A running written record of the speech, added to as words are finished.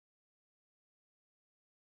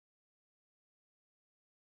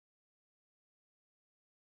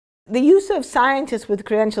the use of scientists with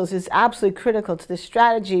credentials is absolutely critical to this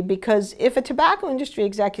strategy, because if a tobacco industry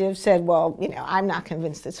executive said, well, you know, I'm not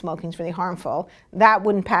convinced that smoking is really harmful, that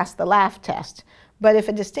wouldn't pass the laugh test. But if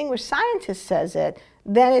a distinguished scientist says it,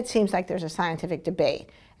 then it seems like there's a scientific debate.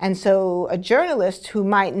 And so a journalist who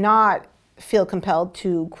might not feel compelled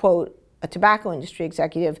to quote a tobacco industry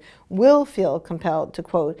executive will feel compelled to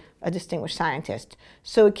quote a distinguished scientist.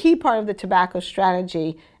 So a key part of the tobacco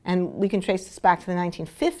strategy, and we can trace this back to the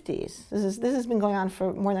 1950s, this has been going on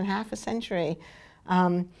for more than half a century,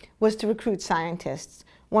 was to recruit scientists.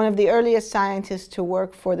 One of the earliest scientists to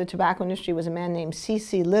work for the tobacco industry was a man named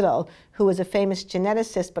C.C. Little, who was a famous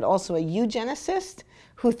geneticist but also a eugenicist,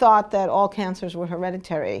 who thought that all cancers were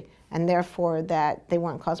hereditary and therefore that they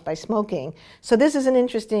weren't caused by smoking. So this is an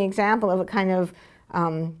interesting example of a kind of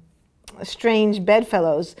strange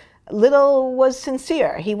bedfellows. Little was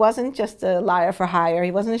sincere. He wasn't just a liar for hire.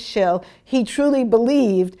 He wasn't a shill. He truly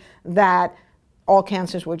believed that all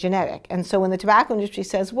cancers were genetic. And so when the tobacco industry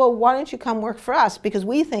says, well, why don't you come work for us? Because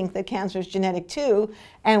we think that cancer is genetic too,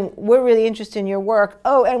 and we're really interested in your work.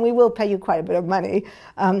 Oh, and we will pay you quite a bit of money.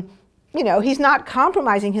 You know, he's not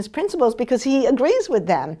compromising his principles because he agrees with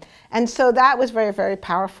them. And so that was very, very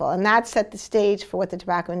powerful. And that set the stage for what the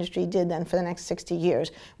tobacco industry did then for the next 60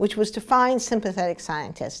 years, which was to find sympathetic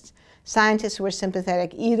scientists. Scientists who were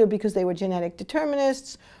sympathetic either because they were genetic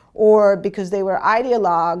determinists or because they were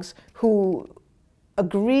ideologues who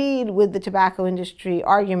agreed with the tobacco industry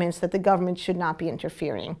arguments that the government should not be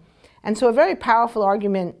interfering. And so a very powerful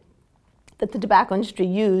argument that the tobacco industry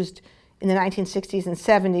used in the 1960s and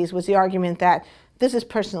 70s was the argument that this is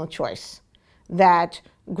personal choice, that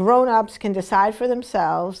grown-ups can decide for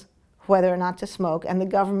themselves whether or not to smoke, and the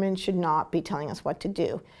government should not be telling us what to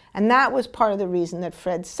do. And that was part of the reason that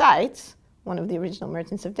Fred Seitz, one of the original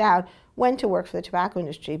merchants of doubt, went to work for the tobacco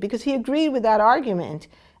industry, because he agreed with that argument.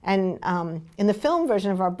 And in the film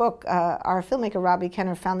version of our book, our filmmaker Robbie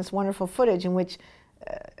Kenner found this wonderful footage in which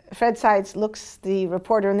Fred Seitz looks the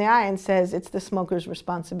reporter in the eye and says, it's the smoker's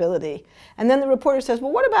responsibility. And then the reporter says,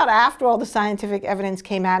 well, what about after all the scientific evidence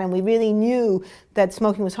came out and we really knew that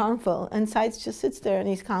smoking was harmful? And Seitz just sits there and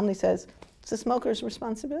he calmly says, it's the smoker's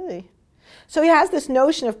responsibility. So he has this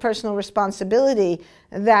notion of personal responsibility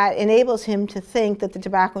that enables him to think that the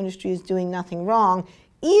tobacco industry is doing nothing wrong,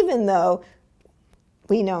 even though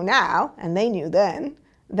we know now, and they knew then,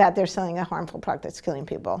 that they're selling a harmful product that's killing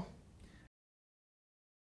people.